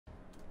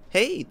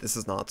Hey, this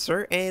is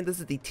Notser, and this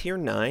is the Tier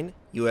 9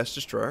 U.S.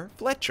 destroyer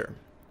Fletcher.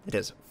 It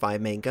has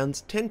 5 main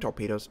guns, 10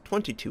 torpedoes,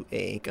 22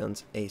 AA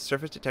guns, a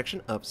surface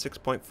detection of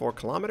 6.4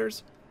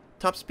 kilometers,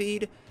 top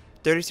speed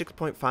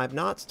 36.5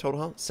 knots,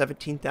 total health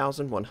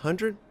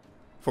 17,100.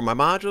 For my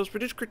modules,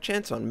 reduced crit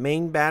chance on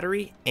main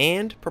battery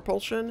and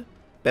propulsion,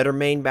 better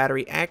main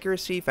battery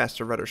accuracy,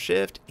 faster rudder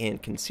shift,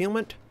 and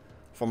concealment.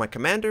 For my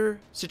commander,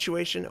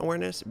 situation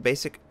awareness,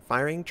 basic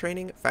firing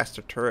training,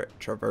 faster turret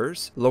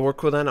traverse, lower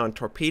cooldown on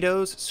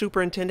torpedoes,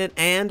 superintendent,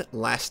 and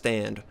last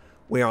stand.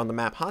 We are on the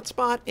map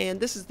hotspot, and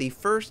this is the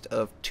first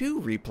of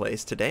 2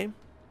 replays today.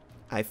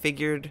 I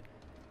figured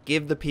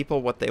give the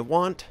people what they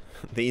want.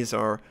 These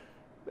are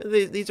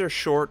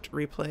short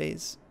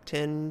replays,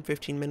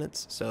 10-15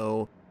 minutes,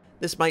 so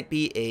this might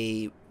be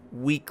a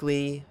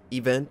weekly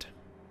event,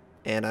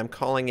 and I'm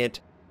calling it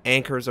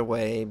Anchors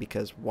Aweigh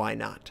because why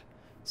not?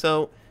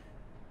 So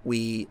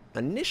we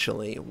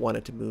initially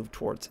wanted to move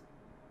towards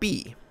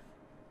B.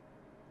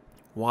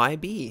 Why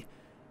B?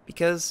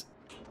 Because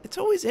it's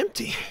always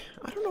empty.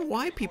 I don't know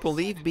why people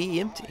leave B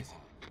empty.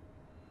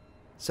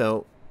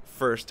 So,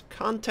 first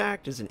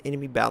contact is an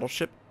enemy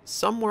battleship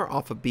somewhere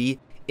off of B.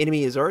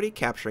 Enemy is already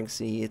capturing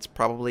C. It's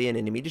probably an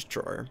enemy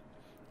destroyer.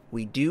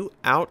 We do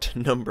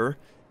outnumber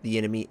the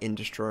enemy in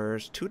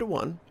destroyers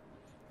 2-1.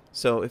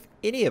 So if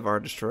any of our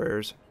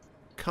destroyers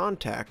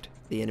contact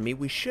the enemy,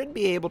 we should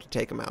be able to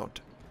take them out.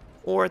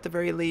 Or at the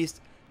very least,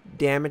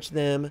 damage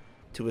them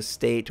to a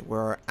state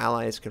where our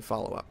allies can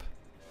follow up.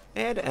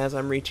 And as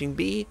I'm reaching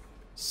B,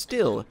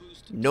 still,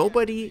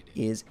 nobody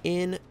is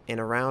in and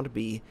around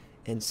B,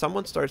 and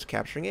someone starts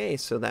capturing A,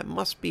 so that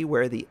must be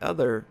where the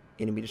other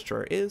enemy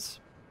destroyer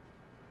is.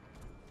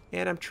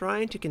 And I'm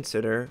trying to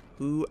consider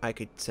who I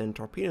could send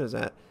torpedoes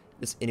at.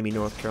 This enemy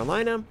North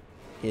Carolina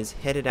is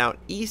headed out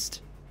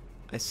east.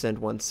 I send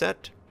 1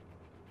 set,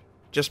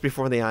 just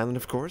before the island,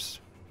 of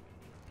course.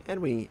 And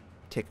we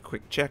take a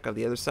quick check of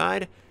the other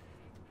side.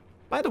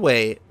 By the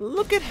way,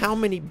 look at how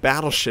many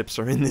battleships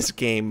are in this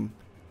game.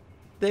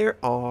 There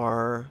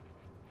are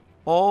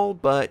all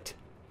but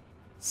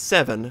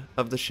 7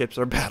 of the ships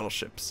are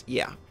battleships.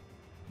 Yeah.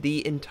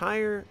 The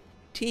entire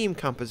team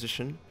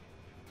composition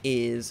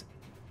is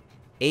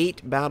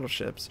 8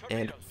 battleships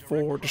and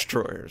 4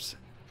 destroyers.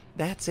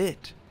 That's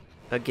it.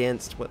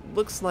 Against what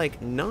looks like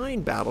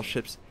 9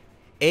 battleships,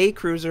 a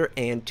cruiser,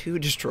 and 2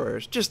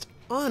 destroyers. Just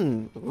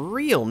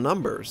unreal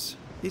numbers.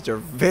 These are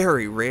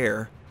very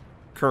rare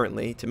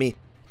currently to me.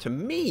 To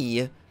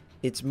me,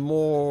 it's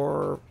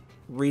more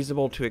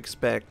reasonable to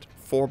expect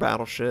 4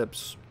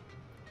 battleships,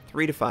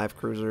 3 to 5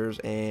 cruisers,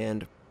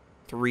 and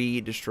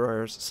 3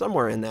 destroyers,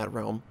 somewhere in that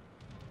realm.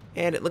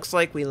 And it looks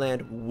like we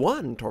land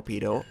 1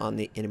 torpedo on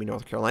the enemy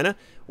North Carolina.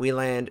 We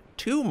land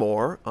 2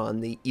 more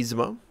on the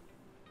Ismo.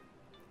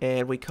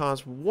 And we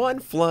cause 1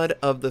 flood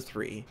of the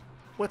 3.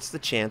 What's the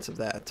chance of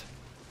that?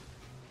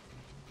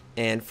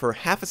 And for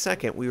half a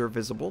second, we were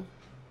visible.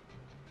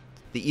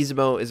 The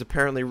Ismo is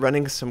apparently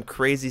running some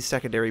crazy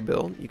secondary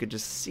build. You could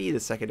just see the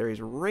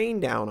secondaries rain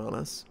down on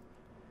us.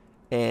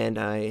 And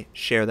I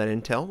share that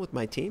intel with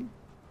my team.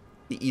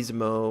 The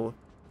Ismo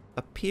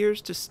appears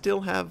to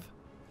still have...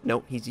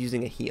 No, he's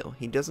using a heal.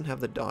 He doesn't have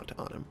the dot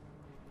on him.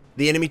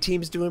 The enemy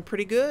team's doing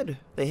pretty good.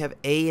 They have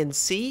A and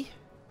C.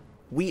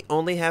 We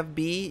only have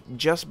B,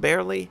 just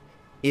barely.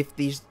 If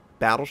these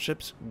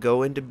battleships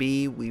go into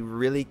B, we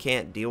really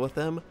can't deal with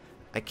them.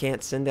 I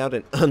can't send out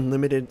an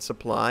unlimited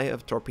supply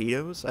of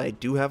torpedoes. I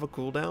do have a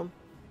cooldown,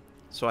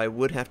 so I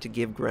would have to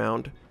give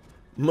ground.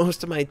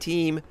 Most of my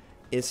team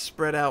is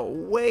spread out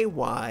way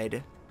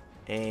wide,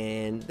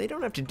 and they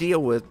don't have to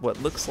deal with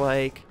what looks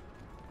like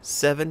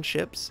 7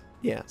 ships.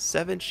 Yeah,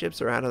 7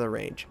 ships are out of the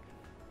range.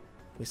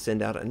 We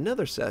send out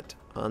another set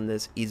on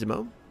this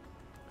Ismo,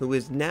 who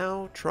is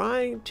now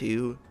trying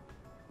to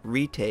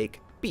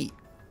retake B.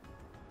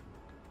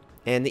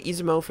 And the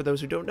Ismo, for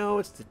those who don't know,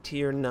 it's the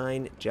Tier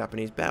 9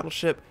 Japanese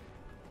battleship.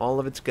 All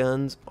of its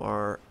guns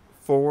are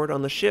forward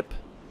on the ship,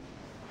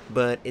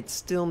 but it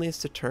still needs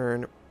to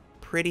turn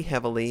pretty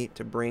heavily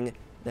to bring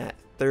that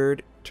 3rd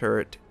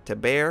turret to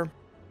bear.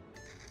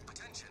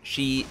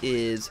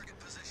 I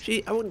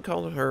wouldn't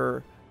call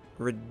her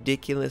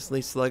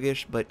ridiculously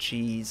sluggish, but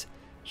she's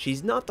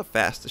not the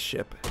fastest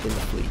ship in the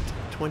fleet.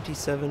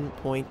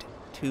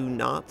 27.2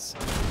 knots.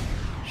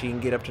 She can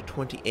get up to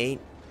 28.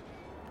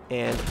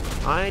 And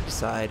I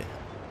decide,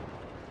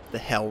 the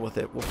hell with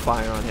it, we'll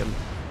fire on him.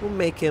 We'll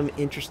make him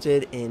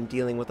interested in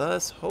dealing with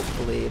us.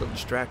 Hopefully it'll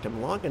distract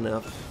him long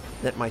enough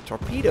that my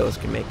torpedoes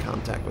can make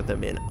contact with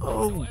him, and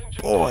oh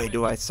boy,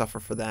 do I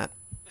suffer for that.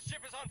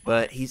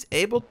 But he's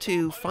able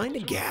to find a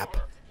gap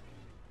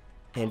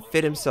and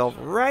fit himself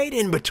right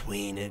in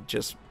between. It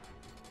just...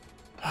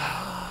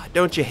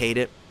 don't you hate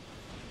it?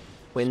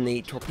 When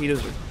the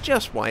torpedoes are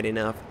just wide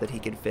enough that he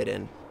can fit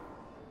in.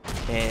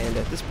 And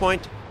at this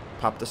point,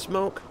 pop the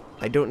smoke.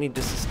 I don't need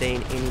to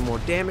sustain any more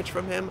damage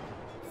from him.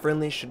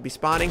 Friendly should be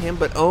spotting him,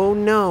 but oh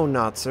no,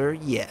 Notser,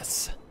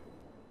 yes.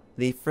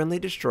 The friendly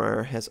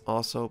destroyer has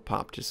also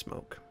popped his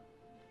smoke.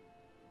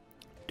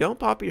 Don't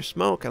pop your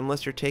smoke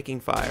unless you're taking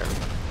fire.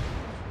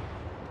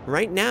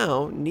 right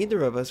now,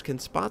 neither of us can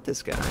spot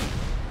this guy.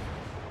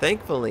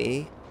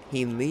 Thankfully,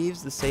 he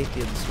leaves the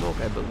safety of the smoke,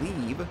 I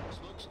believe.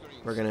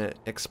 We're going to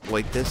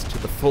exploit this to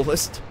the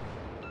fullest.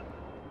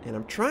 And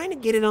I'm trying to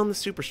get it on the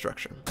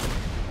superstructure.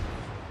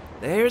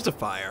 There's a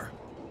fire.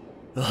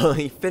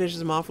 He finishes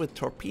him off with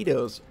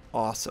torpedoes.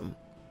 Awesome.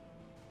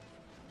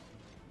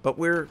 But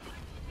we're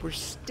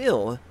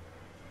still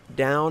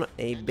down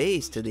a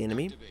base to the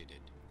enemy.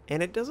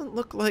 And it doesn't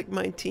look like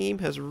my team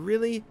has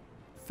really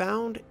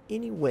found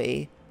any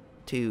way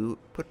to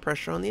put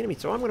pressure on the enemy.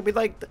 So I'm going to be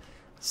like,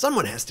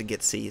 someone has to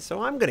get C.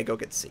 So I'm going to go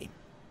get C.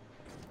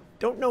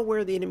 Don't know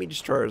where the enemy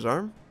destroyers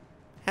are.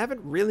 Haven't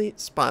really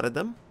spotted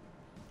them.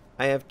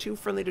 I have 2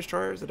 friendly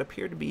destroyers that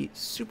appear to be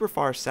super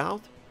far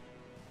south.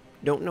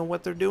 Don't know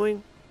what they're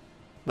doing,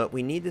 but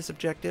we need this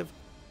objective,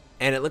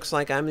 and it looks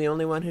like I'm the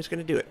only one who's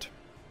going to do it.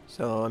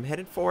 So I'm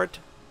headed for it.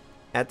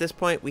 At this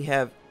point, we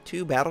have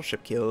 2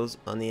 battleship kills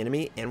on the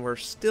enemy, and we're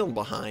still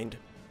behind.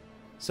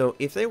 So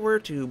if they were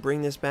to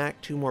bring this back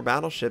 2 more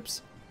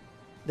battleships,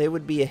 they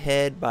would be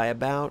ahead by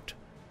about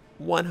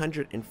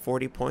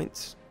 140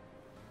 points,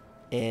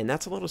 and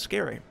that's a little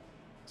scary.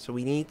 So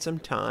we need some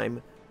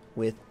time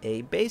with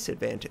a base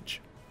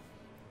advantage.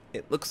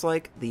 It looks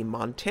like the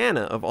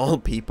Montana, of all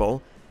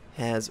people,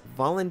 has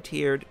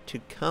volunteered to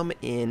come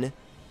in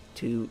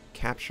to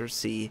capture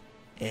C.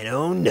 And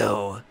oh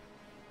no!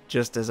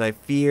 Just as I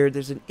feared,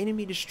 there's an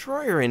enemy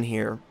destroyer in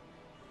here.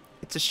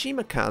 It's a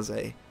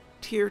Shimakaze,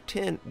 tier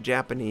 10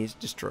 Japanese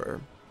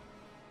destroyer.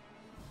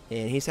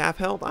 And he's half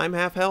health, I'm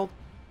half health.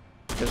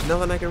 There's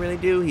nothing I can really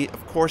do.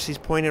 Of course he's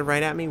pointed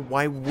right at me.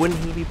 Why wouldn't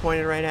he be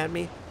pointed right at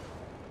me?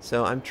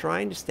 So I'm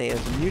trying to stay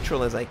as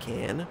neutral as I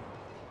can.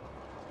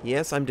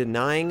 Yes, I'm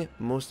denying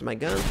most of my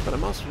guns, but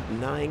I'm also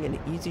denying an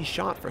easy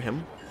shot for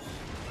him.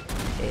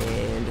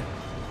 And,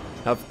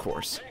 of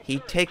course, he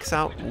takes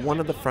out one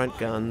of the front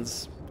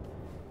guns.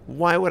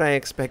 Why would I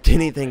expect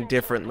anything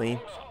differently?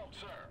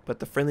 But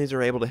the friendlies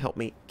are able to help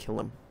me kill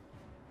him.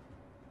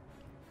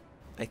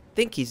 I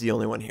think he's the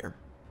only one here.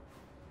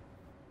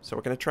 So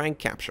we're going to try and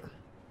capture.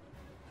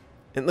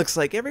 It looks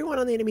like everyone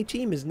on the enemy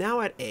team is now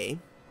at A.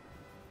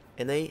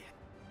 And they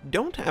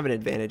don't have an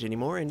advantage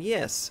anymore. And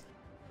yes,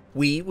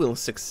 we will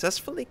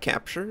successfully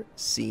capture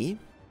C.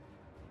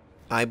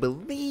 I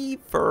believe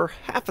for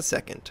half a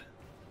second,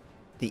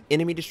 the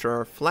enemy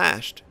destroyer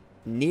flashed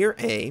near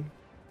A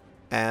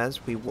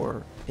as we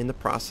were in the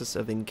process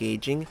of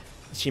engaging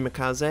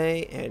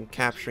Shimakaze and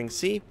capturing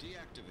C.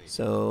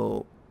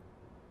 So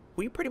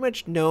we pretty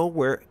much know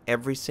where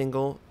every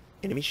single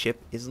enemy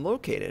ship is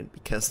located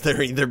because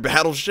they're either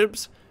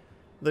battleships,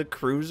 the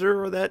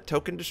cruiser, or that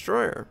token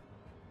destroyer.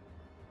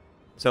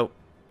 So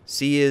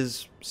C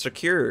is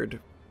secured.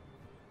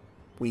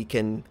 We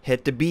can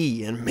head to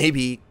B and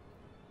maybe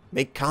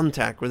make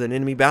contact with an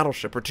enemy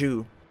battleship or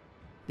 2.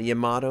 The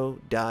Yamato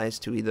dies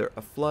to either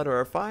a flood or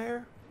a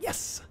fire.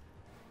 Yes!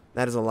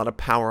 That is a lot of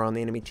power on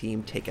the enemy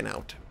team taken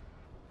out.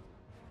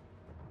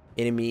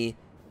 Enemy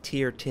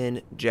tier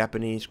 10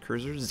 Japanese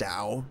cruiser,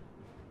 Zhao.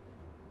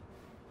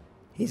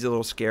 He's a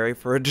little scary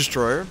for a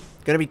destroyer.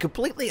 Gonna be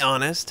completely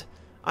honest,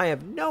 I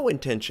have no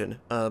intention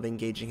of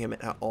engaging him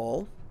at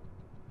all.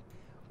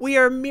 We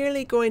are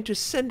merely going to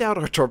send out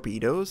our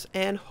torpedoes,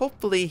 and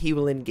hopefully he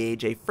will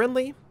engage a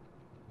friendly.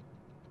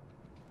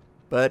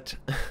 But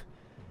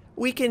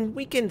we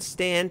can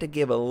stand to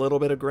give a little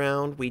bit of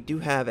ground. We do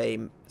have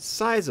a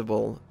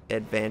sizable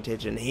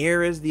advantage, and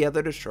here is the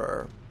other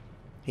destroyer.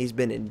 He's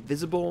been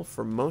invisible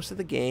for most of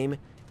the game,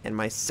 and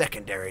my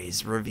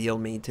secondaries reveal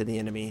me to the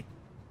enemy.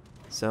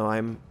 So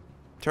I'm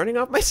turning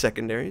off my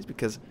secondaries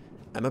because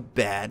I'm a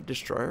bad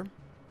destroyer.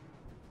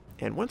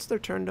 And once they're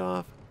turned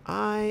off,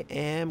 I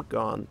am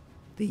gone.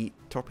 The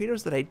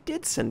torpedoes that I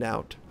did send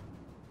out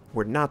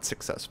were not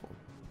successful.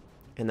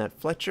 And that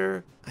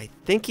Fletcher, I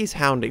think he's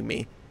hounding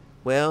me.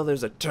 Well,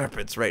 there's a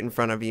Tirpitz right in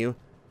front of you.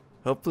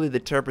 Hopefully the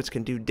Tirpitz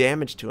can do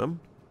damage to him.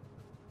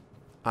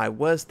 I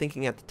was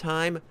thinking at the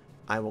time,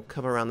 I will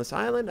come around this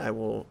island, I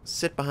will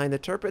sit behind the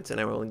Tirpitz, and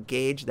I will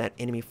engage that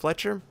enemy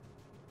Fletcher.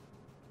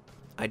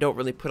 I don't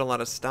really put a lot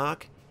of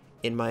stock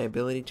in my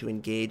ability to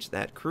engage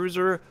that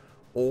cruiser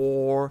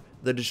or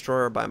the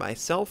destroyer by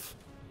myself.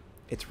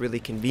 It's really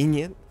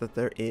convenient that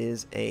there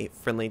is a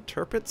friendly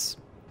Tirpitz.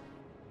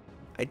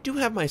 I do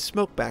have my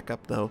smoke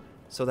backup though,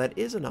 so that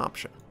is an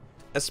option.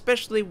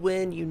 Especially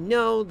when you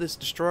know this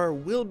destroyer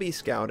will be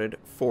scouted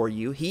for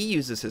you. He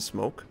uses his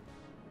smoke,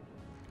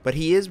 but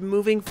he is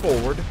moving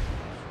forward,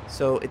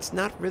 so it's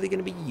not really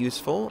going to be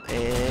useful.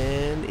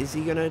 And is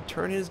he going to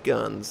turn his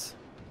guns?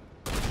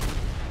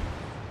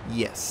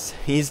 Yes,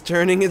 he's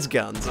turning his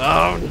guns.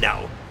 Oh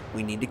no!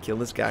 We need to kill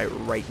this guy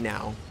right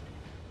now.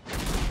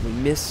 We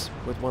miss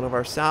with one of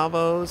our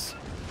salvos.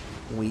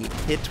 We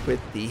hit with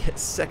the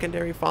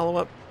secondary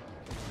follow-up,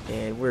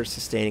 and we're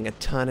sustaining a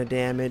ton of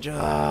damage.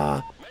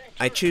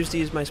 I choose to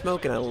use my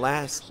smoke in a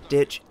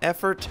last-ditch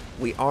effort.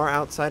 We are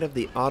outside of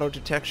the auto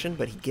detection,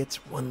 but he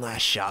gets one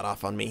last shot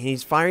off on me.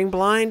 He's firing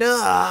blind.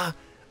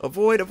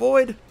 Avoid,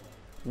 avoid.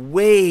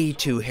 Way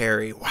too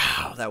hairy.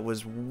 Wow, that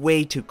was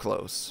way too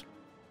close.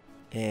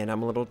 and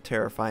I'm a little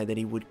terrified that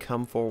he would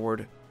come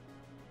forward,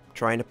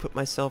 trying to put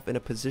myself in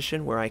a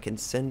position where I can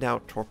send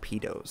out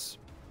torpedoes.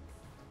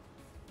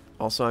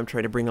 Also, I'm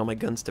trying to bring all my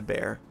guns to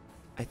bear.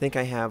 I think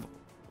I have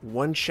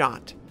one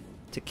shot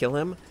to kill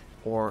him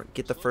or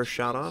get the first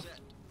shot off,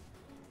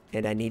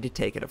 and I need to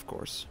take it, of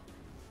course.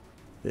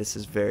 This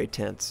is very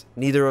tense.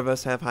 Neither of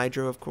us have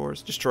hydro, of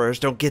course. Destroyers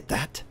don't get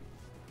that.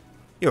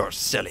 You're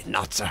silly,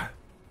 Notser.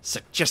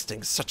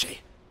 Suggesting such a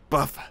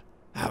buff.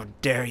 How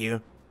dare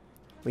you?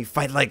 We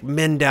fight like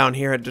men down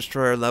here at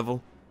destroyer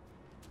level.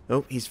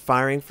 Oh, he's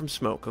firing from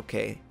smoke.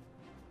 Okay.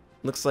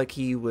 Looks like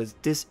he was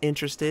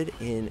disinterested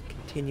in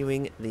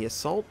continuing the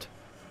assault.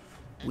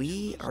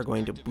 We are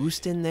going to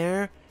boost in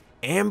there,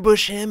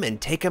 ambush him, and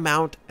take him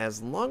out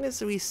as long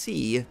as we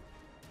see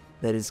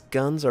that his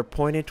guns are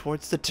pointed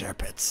towards the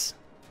turrets.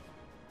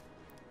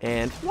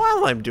 And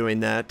while I'm doing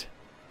that,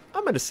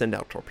 I'm going to send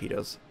out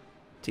torpedoes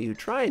to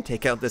try and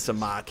take out this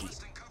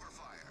Aweigh.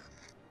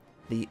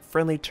 The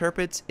friendly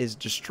turrets is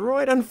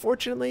destroyed,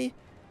 unfortunately,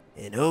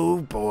 and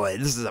oh boy,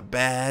 this is a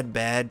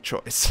bad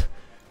choice.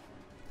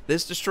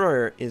 This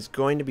destroyer is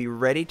going to be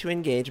ready to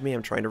engage me.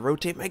 I'm trying to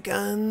rotate my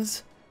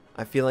guns.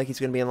 I feel like he's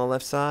going to be on the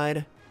left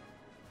side.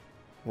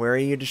 Where are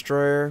you,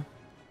 destroyer?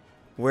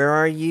 Where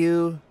are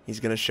you? He's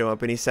going to show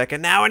up any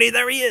second now, and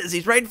there he is.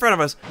 He's right in front of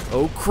us.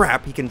 Oh,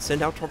 crap. He can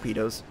send out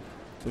torpedoes.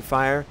 We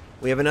fire.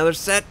 We have another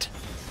set.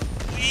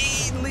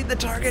 We lead the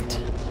target.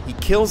 He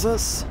kills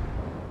us,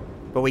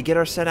 but we get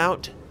our set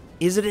out.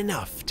 Is it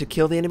enough to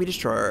kill the enemy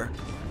destroyer?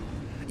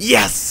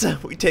 Yes!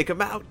 We take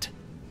him out.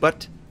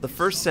 But the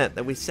first set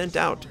that we sent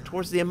out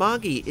towards the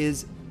Aweigh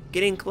is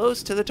getting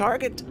close to the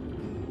target.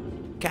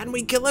 Can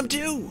we kill him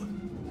too?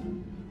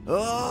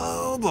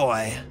 Oh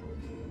boy.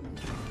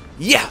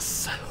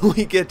 Yes!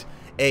 We get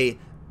a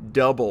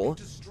double.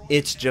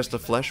 It's just a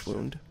flesh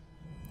wound.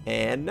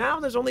 And now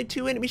there's only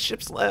 2 enemy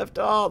ships left.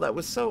 Oh, that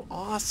was so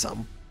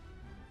awesome.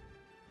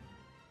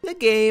 The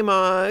game,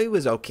 it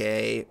was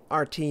okay.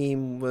 Our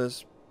team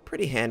was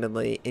pretty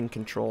handily in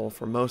control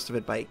for most of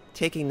it by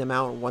taking them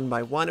out one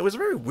by one. It was a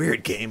very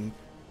weird game.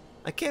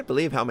 I can't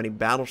believe how many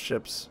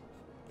battleships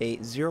a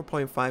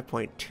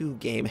 0.5.2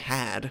 game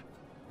had.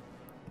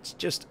 It's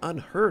just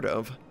unheard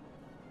of.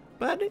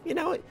 But, you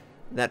know,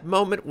 that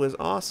moment was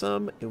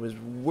awesome. It was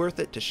worth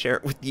it to share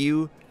it with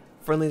you.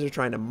 Friendlies are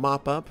trying to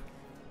mop up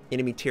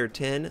enemy tier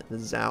 10, the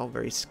Zao,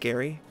 very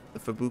scary. The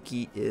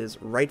Fubuki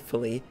is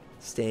rightfully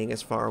staying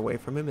as far away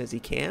from him as he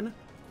can,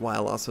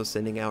 while also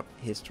sending out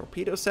his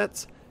torpedo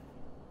sets.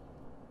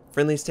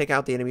 Friendlies take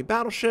out the enemy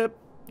battleship.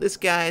 This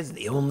guy's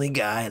the only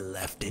guy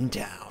left in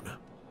town.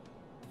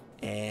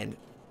 And,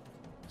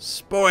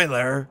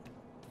 spoiler,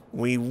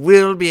 we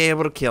will be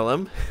able to kill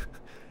him.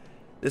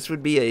 This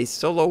would be a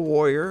solo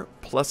warrior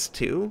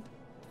 +2.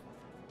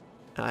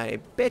 I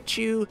bet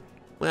you,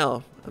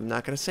 well, I'm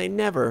not going to say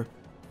never,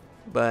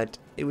 but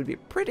it would be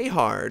pretty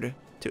hard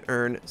to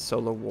earn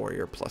solo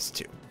warrior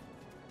 +2.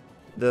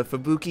 The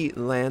Fubuki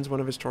lands one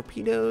of his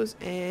torpedoes,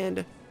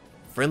 and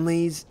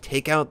friendlies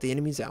take out the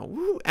enemy Zao.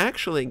 Woo,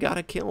 actually got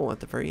a kill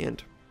at the very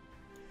end.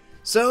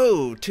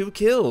 So, 2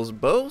 kills,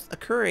 both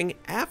occurring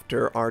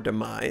after our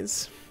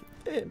demise.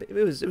 It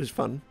was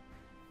fun.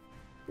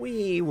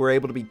 We were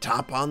able to be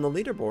top on the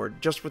leaderboard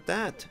just with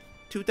that.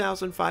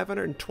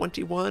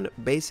 2,521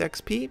 base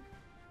XP,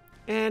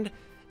 and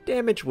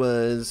damage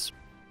was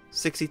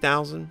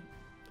 60,000.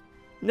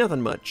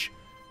 Nothing much.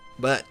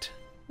 But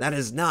that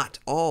is not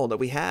all that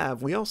we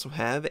have. We also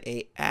have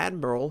a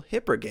Admiral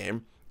Hipper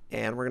game,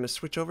 and we're going to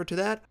switch over to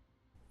that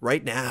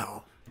right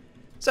now.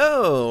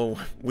 So,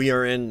 we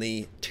are in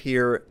the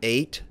Tier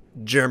 8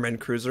 German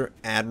cruiser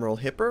Admiral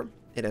Hipper.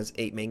 It has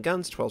 8 main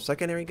guns, 12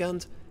 secondary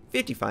guns,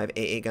 55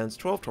 AA guns,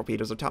 12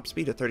 torpedoes, a top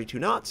speed of 32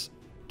 knots,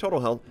 total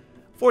health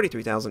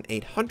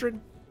 43,800.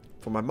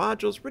 For my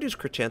modules, reduce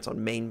crit chance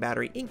on main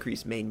battery,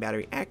 increase main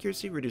battery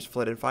accuracy, reduce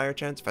flood and fire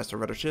chance, faster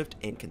rudder shift,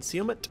 and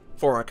concealment.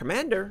 For our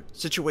commander,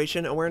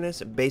 situation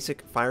awareness,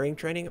 basic firing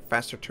training,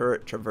 faster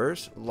turret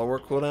traverse, lower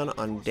cooldown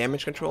on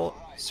damage control,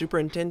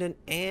 superintendent,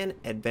 and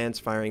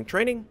advanced firing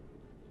training.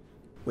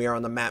 We are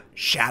on the map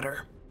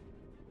Shatter.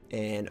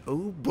 And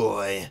oh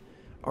boy,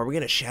 are we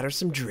going to shatter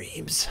some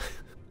dreams.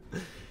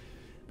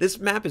 This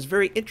map is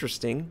very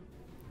interesting.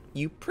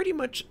 You pretty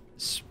much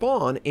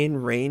spawn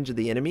in range of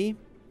the enemy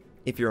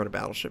if you're on a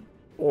battleship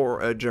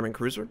or a German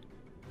cruiser.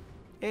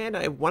 And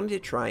I wanted to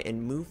try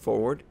and move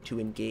forward to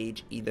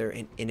engage either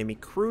an enemy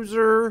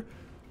cruiser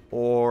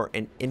or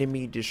an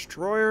enemy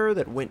destroyer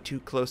that went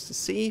too close to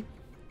sea.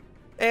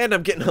 And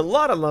I'm getting a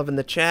lot of love in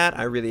the chat.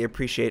 I really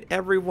appreciate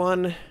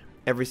everyone.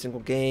 Every single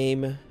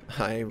game,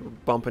 I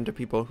bump into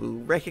people who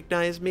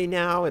recognize me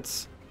now.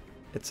 It's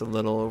a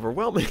little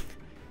overwhelming.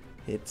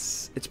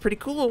 It's pretty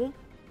cool.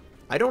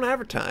 I don't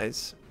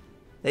advertise.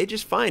 They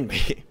just find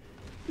me.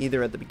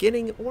 Either at the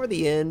beginning or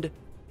the end.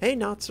 Hey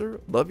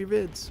Notser, love your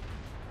vids.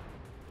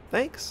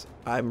 Thanks.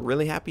 I'm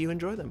really happy you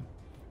enjoy them.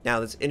 Now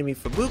this enemy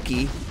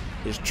Fubuki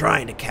is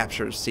trying to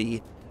capture the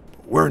sea.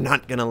 But we're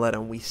not going to let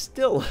him. We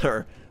still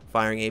are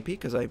firing AP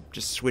because I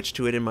just switched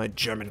to it in my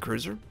German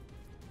cruiser.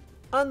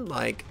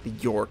 Unlike the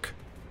York,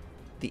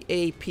 The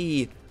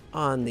AP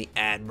on the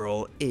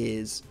Admiral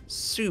is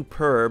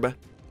superb.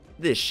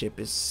 This ship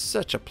is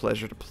such a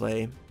pleasure to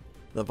play.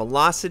 The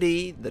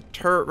velocity, the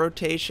turret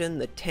rotation,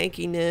 the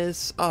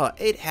tankiness,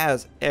 it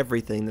has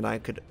everything that I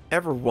could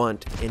ever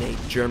want in a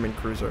German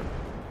cruiser.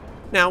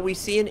 Now we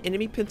see an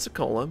enemy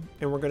Pensacola,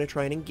 and we're going to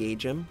try and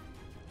engage him.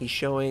 He's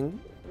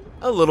showing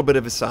a little bit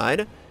of his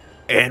side,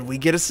 and we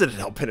get a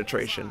Citadel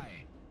penetration.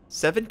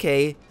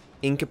 7K,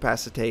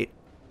 incapacitate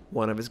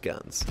one of his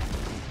guns.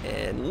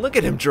 And look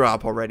at him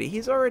drop already.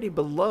 He's already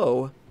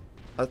below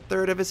a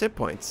third of his hit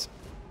points.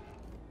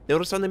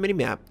 Notice on the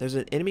minimap, there's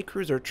an enemy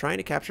cruiser trying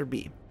to capture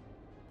B.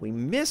 We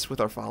miss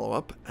with our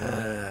follow-up.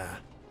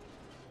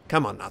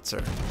 Come on,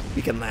 Notser.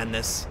 We can land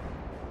this.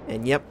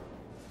 And yep,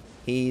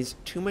 he's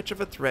too much of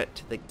a threat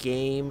to the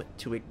game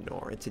to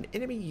ignore. It's an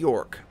enemy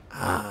York.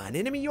 An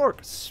enemy York.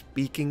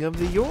 Speaking of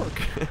the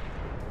York.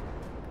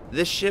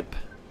 This ship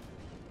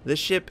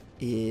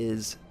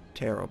is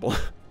terrible.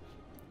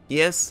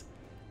 Yes,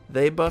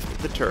 they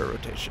buffed the turret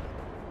rotation.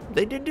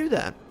 They did do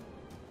that.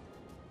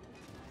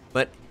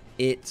 But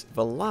its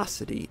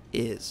velocity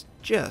is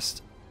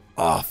just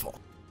awful.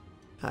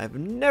 I've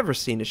never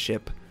seen a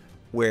ship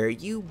where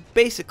you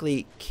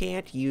basically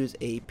can't use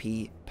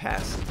AP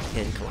past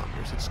 10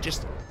 kilometers. It's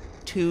just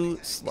too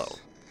slow.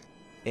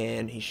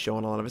 And he's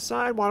showing a lot of his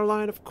side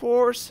waterline, of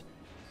course.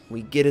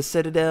 We get a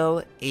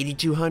Citadel,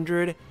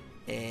 8200,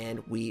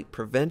 and we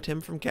prevent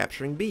him from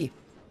capturing B.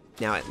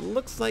 Now it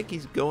looks like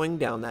he's going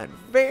down that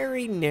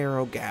very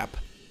narrow gap.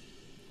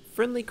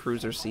 Friendly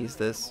cruiser sees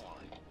this.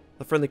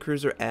 The friendly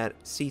cruiser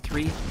at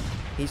C3,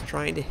 he's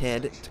trying to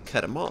head to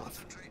cut him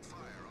off.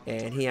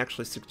 And he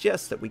actually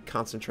suggests that we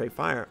concentrate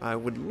fire. I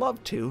would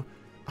love to.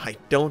 I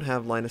don't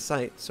have line of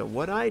sight, so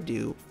what I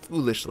do,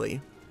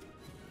 foolishly,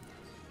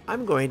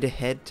 I'm going to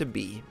head to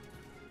B.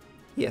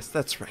 Yes,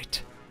 that's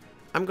right.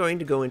 I'm going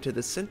to go into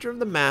the center of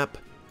the map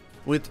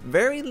with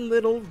very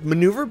little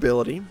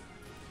maneuverability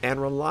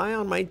and rely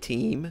on my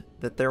team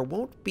that there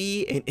won't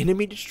be an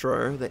enemy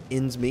destroyer that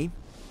ends me.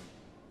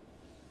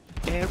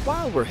 And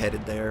while we're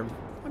headed there,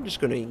 I'm just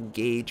going to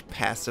engage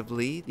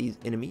passively these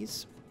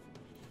enemies.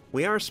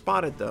 We are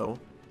spotted though,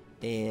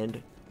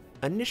 and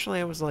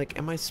initially I was like,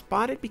 am I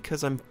spotted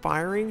because I'm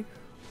firing,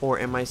 or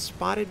am I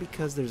spotted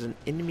because there's an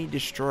enemy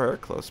destroyer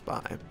close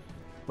by?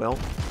 Well,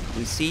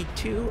 we see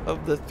 2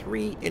 of the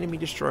 3 enemy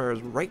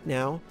destroyers right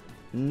now.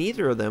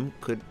 Neither of them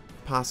could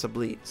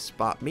possibly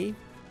spot me.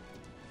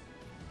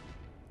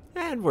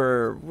 And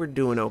we're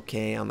doing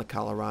okay on the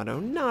Colorado.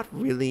 Not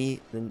really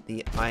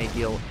the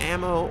ideal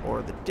ammo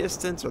or the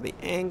distance or the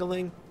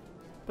angling,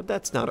 but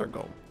that's not our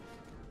goal.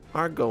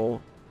 Our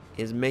goal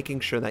is making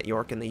sure that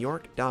York, and the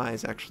York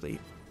dies actually.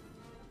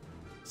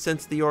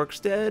 Since the York's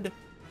dead,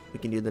 we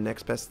can do the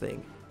next best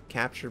thing.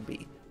 Capture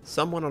B.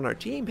 Someone on our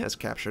team has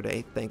captured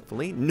A,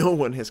 thankfully. No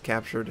one has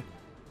captured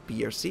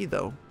B or C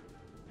though.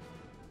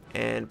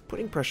 And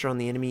putting pressure on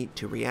the enemy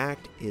to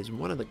react is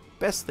one of the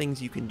best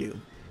things you can do.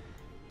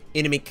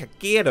 Enemy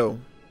Caguero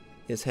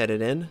is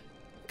headed in.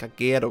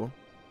 Caguero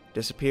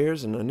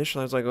disappears, and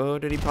initially I was like, oh,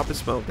 did he pop his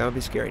smoke? That would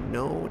be scary.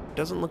 No, it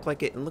doesn't look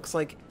like it. It looks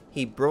like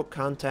he broke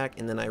contact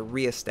and then I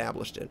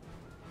re-established it.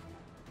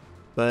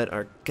 But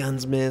our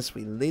guns miss.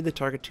 We lead the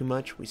target too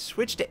much. We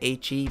switch to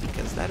HE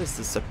because that is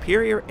the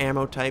superior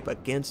ammo type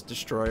against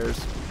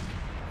destroyers.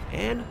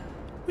 And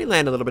we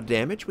land a little bit of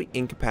damage. We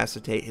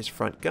incapacitate his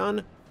front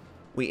gun.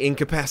 We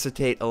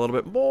incapacitate a little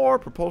bit more.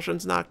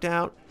 Propulsion's knocked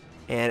out.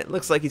 And it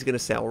looks like he's going to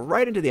sail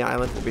right into the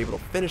island. We'll be able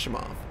to finish him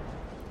off.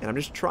 And I'm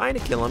just trying to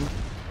kill him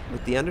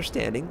with the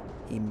understanding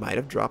he might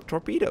have dropped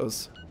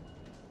torpedoes.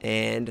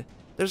 And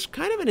there's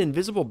kind of an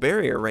invisible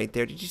barrier right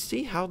there. Did you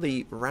see how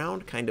the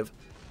round kind of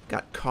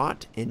got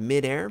caught in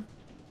midair?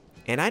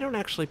 And I don't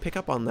actually pick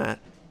up on that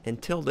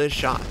until this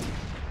shot.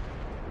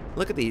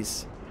 Look at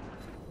these.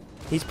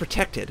 He's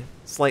protected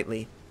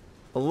slightly.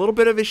 A little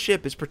bit of his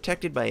ship is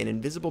protected by an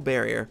invisible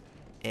barrier.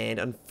 And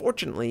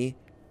unfortunately,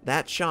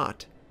 that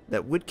shot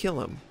that would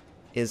kill him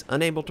is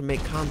unable to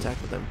make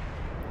contact with him.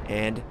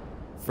 And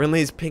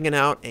friendly's pinging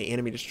out a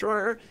enemy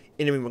destroyer.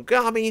 Enemy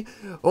Mogami.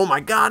 Oh my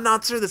god,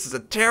 Notser, this is a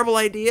terrible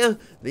idea.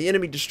 The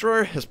enemy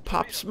destroyer has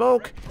popped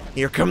smoke.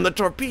 Here come the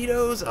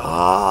torpedoes.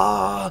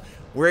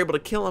 We're able to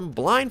kill him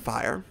blind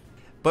fire.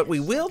 But we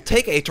will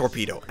take a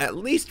torpedo. At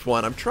least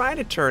one. I'm trying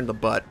to turn the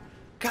butt.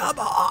 Come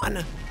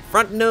on.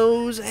 Front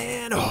nose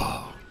and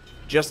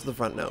just the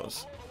front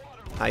nose.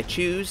 I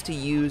choose to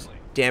use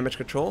damage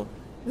control.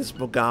 This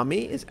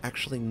Mogami is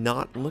actually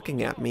not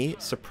looking at me,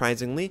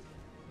 surprisingly.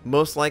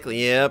 Most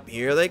likely, yep,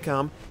 here they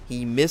come.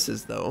 He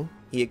misses though.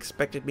 He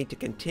expected me to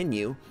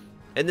continue,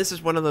 and this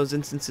is one of those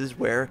instances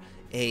where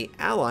an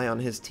ally on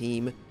his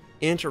team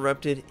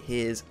interrupted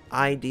his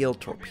ideal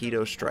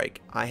torpedo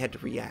strike. I had to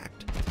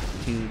react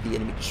to the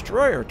enemy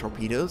destroyer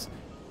torpedoes,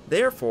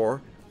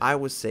 therefore I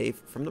was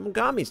safe from the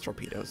Mogami's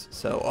torpedoes.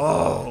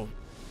 So,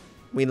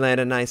 we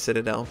land a nice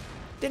Citadel.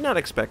 Did not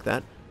expect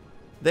that.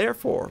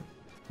 Therefore,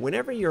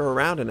 whenever you're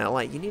around an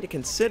ally, you need to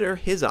consider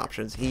his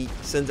options. He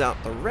sends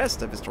out the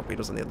rest of his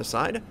torpedoes on the other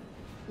side.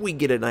 We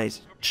get a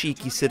nice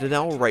cheeky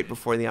Citadel right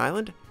before the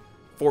island.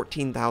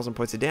 14,000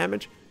 points of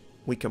damage.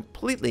 We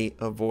completely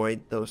avoid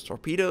those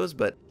torpedoes,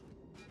 but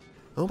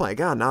oh my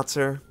god,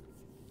 Notser,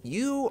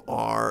 you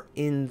are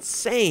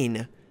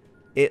insane.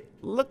 It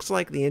looks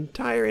like the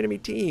entire enemy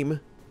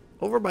team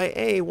over by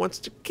A wants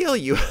to kill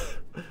you.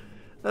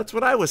 That's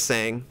what I was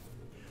saying.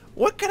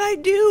 What could I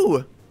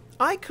do?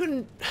 I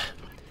couldn't...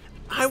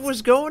 I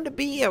was going to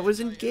B. I was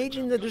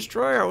engaging the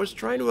destroyer. I was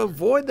trying to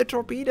avoid the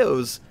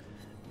torpedoes.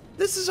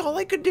 This is all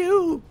I could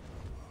do.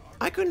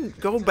 I couldn't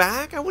go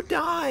back. I would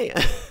die.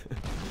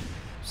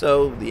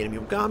 So the enemy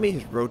Mogami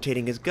is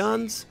rotating his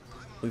guns.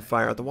 We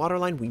fire at the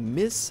waterline. We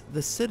miss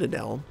the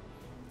citadel.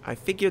 I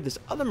figure this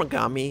other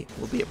Mogami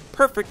will be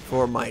perfect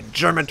for my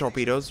German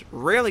torpedoes.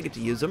 Rarely get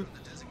to use them.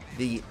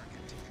 The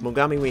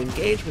Mogami we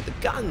engage with the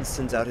guns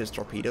sends out his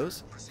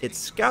torpedoes. It's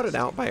scouted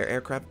out by our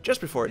aircraft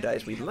just before it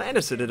dies. We land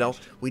a citadel.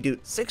 We do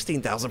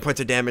 16,000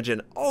 points of damage,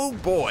 and oh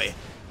boy,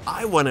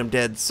 I want him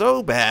dead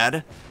so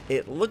bad.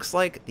 It looks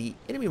like the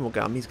enemy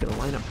Mogami is going to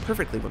line up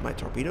perfectly with my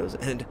torpedoes,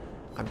 and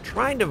I'm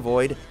trying to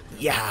avoid.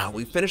 Yeah,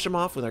 we finish them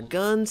off with our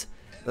guns.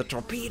 The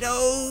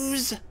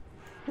torpedoes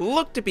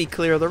look to be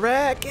clear of the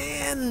wreck,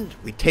 and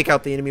we take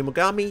out the enemy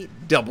Mogami.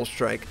 Double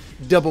strike.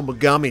 Double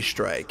Mogami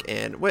strike.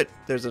 And wait,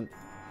 there's an...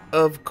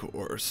 Of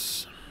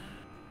course.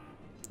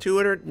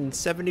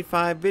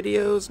 275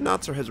 videos.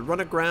 Notser has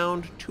run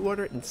aground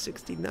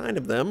 269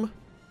 of them.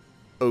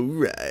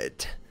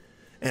 Alright.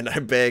 And I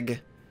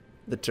beg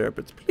the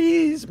Turpits,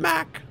 please,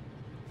 Mac,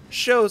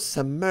 show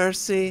some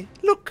mercy.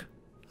 Look,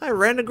 I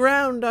ran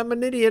aground. I'm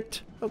an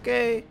idiot.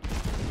 Okay.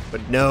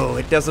 But no,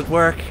 it doesn't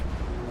work.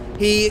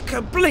 He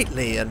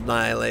completely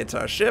annihilates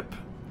our ship.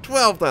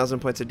 12,000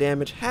 points of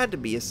damage. Had to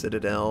be a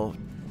citadel.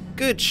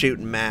 Good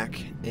shooting, Mac.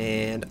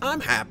 And I'm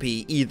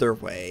happy either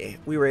way.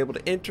 We were able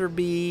to enter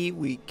B.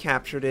 We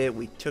captured it.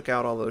 We took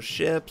out all those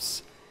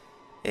ships.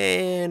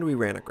 And we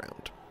ran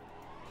aground.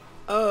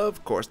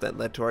 Of course, that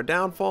led to our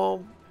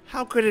downfall.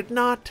 How could it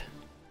not?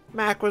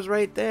 Mac was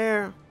right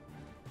there.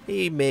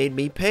 He made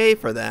me pay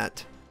for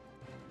that.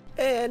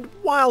 And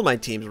while my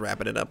team's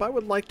wrapping it up, I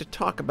would like to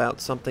talk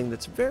about something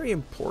that's very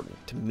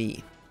important to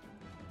me.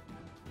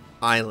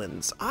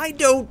 Islands. I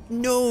don't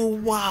know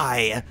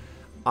why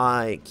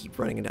I keep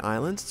running into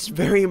islands. It's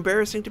very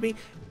embarrassing to me.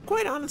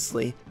 Quite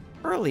honestly,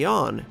 early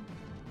on,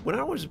 when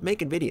I was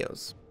making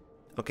videos.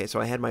 Okay,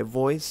 so I had my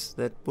voice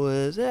that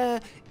was,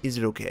 is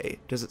it okay?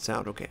 Does it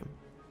sound okay?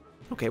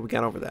 Okay, we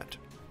got over that.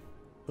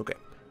 Okay.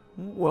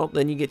 Well,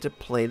 then you get to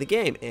play the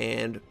game,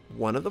 and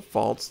one of the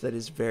faults that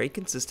is very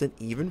consistent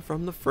even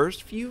from the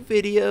first few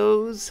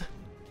videos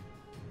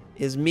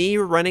is me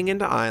running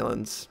into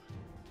islands.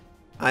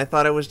 I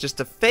thought it was just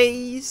a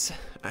phase.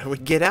 I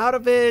would get out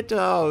of it.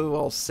 Oh,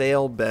 I'll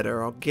sail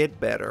better. I'll get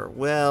better.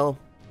 Well,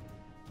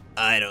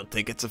 I don't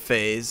think it's a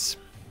phase.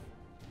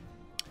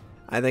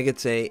 I think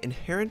it's an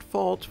inherent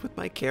fault with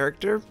my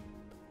character,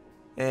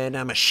 and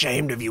I'm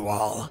ashamed of you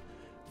all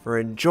for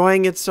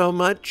enjoying it so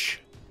much.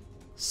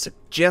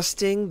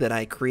 Suggesting that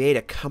I create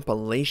a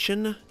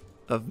compilation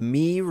of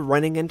me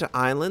running into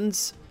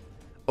islands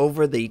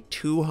over the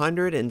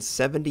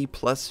 270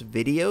 plus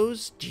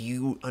videos. Do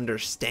you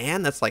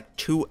understand? That's like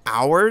 2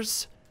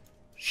 hours.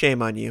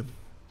 Shame on you.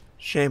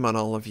 Shame on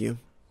all of you.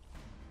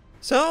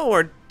 So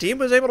our team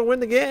was able to win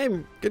the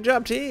game. Good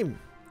job, team.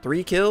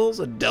 3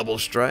 kills, a double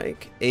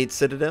strike, 8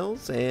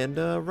 citadels, and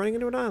running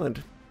into an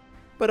island.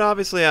 But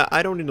obviously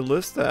I don't need to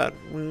list that.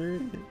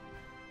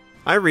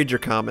 I read your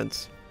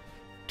comments.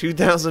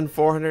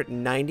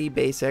 2,490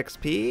 base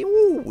XP.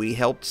 Ooh, we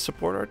helped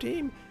support our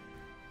team.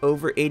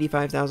 Over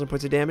 85,000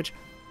 points of damage.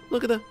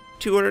 Look at the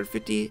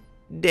 250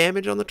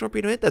 damage on the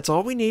torpedo hit. That's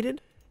all we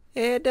needed.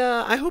 And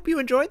I hope you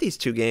enjoyed these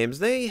 2 games.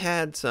 They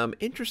had some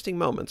interesting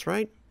moments,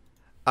 right?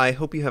 I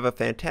hope you have a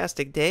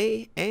fantastic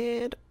day,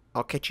 and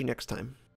I'll catch you next time.